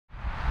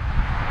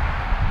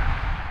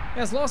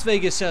As Las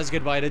Vegas says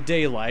goodbye to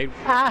daylight,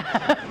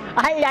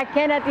 I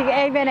cannot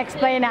even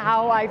explain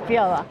how I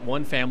feel.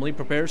 one family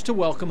prepares to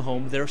welcome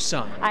home their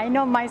son. I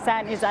know my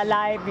son is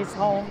alive, he's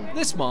home.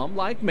 This mom,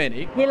 like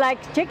many, He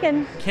likes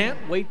chicken can't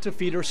wait to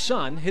feed her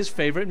son his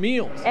favorite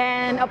meals.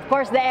 and of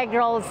course the egg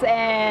rolls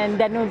and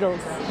the noodles.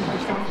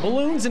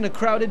 Balloons in a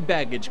crowded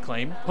baggage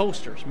claim,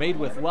 posters made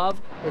with love,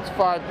 It's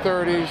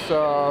 5:30,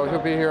 so he'll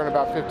be here in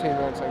about 15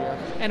 minutes, I guess.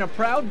 and a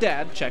proud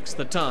dad checks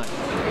the time.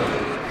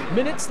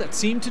 Minutes that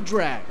seem to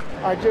drag.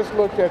 I just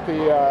looked at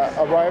the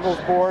arrivals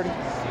board,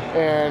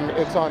 and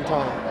it's on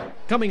time.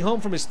 Coming home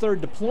from his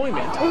third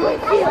deployment,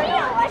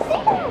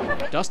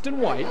 Dustin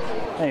White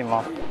Hey,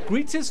 Mom.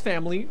 greets his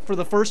family for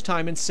the first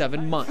time in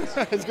 7 months.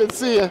 It's good to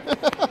see you.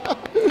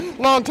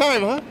 Long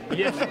time, huh?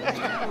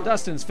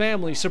 Dustin's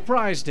family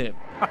surprised him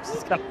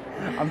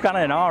I'm kind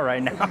of in awe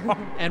right now.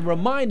 and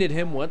reminded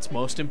him what's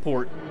most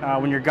important.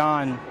 When you're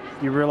gone,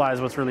 you realize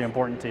what's really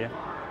important to you.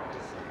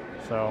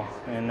 So,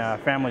 and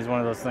family is one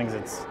of those things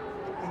that's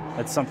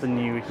something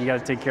you got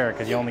to take care of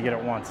because you only get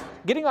it once.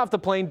 Getting off the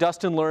plane,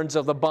 Dustin learns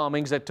of the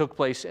bombings that took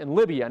place in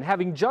Libya, and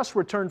having just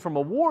returned from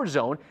a war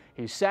zone,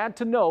 he's sad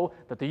to know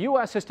that the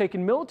U.S. has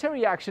taken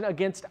military action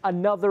against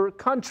another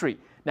country.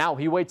 Now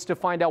he waits to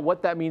find out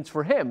what that means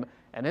for him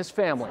and his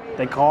family.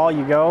 They call,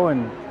 you go,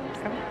 and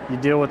you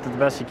deal with it the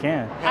best you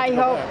can. I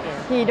hope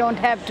he don't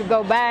have to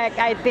go back.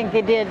 I think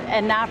he did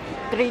enough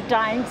 3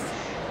 times.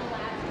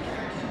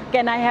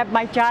 Can I have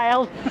my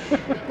child?